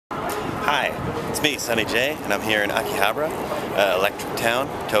Hi, it's me, Sunny J, and I'm here in Akiba, Electric Town,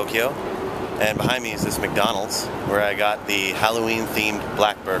 Tokyo. And behind me is this McDonald's, where I got the Halloween-themed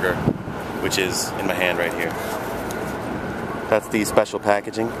black burger, which is in my hand right here. That's the special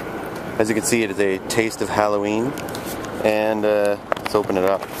packaging. As you can see, it is a taste of Halloween. And let's open it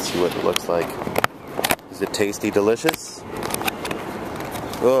up and see what it looks like. Is it tasty, delicious?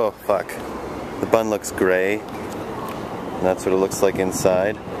 Oh, fuck. The bun looks gray. And that's what it looks like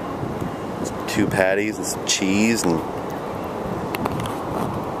inside. Two patties and some cheese and...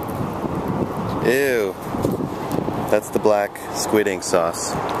 Ew. That's the black squid ink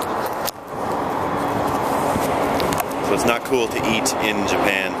sauce. So it's not cool to eat in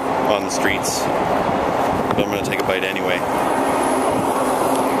Japan on the streets. But I'm gonna take a bite anyway.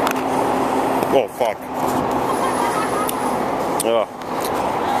 Oh, fuck. Oh.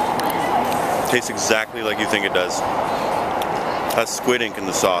 Tastes exactly like you think it does. Has squid ink in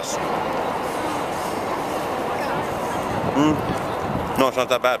the sauce. No, it's not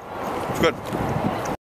that bad. It's good.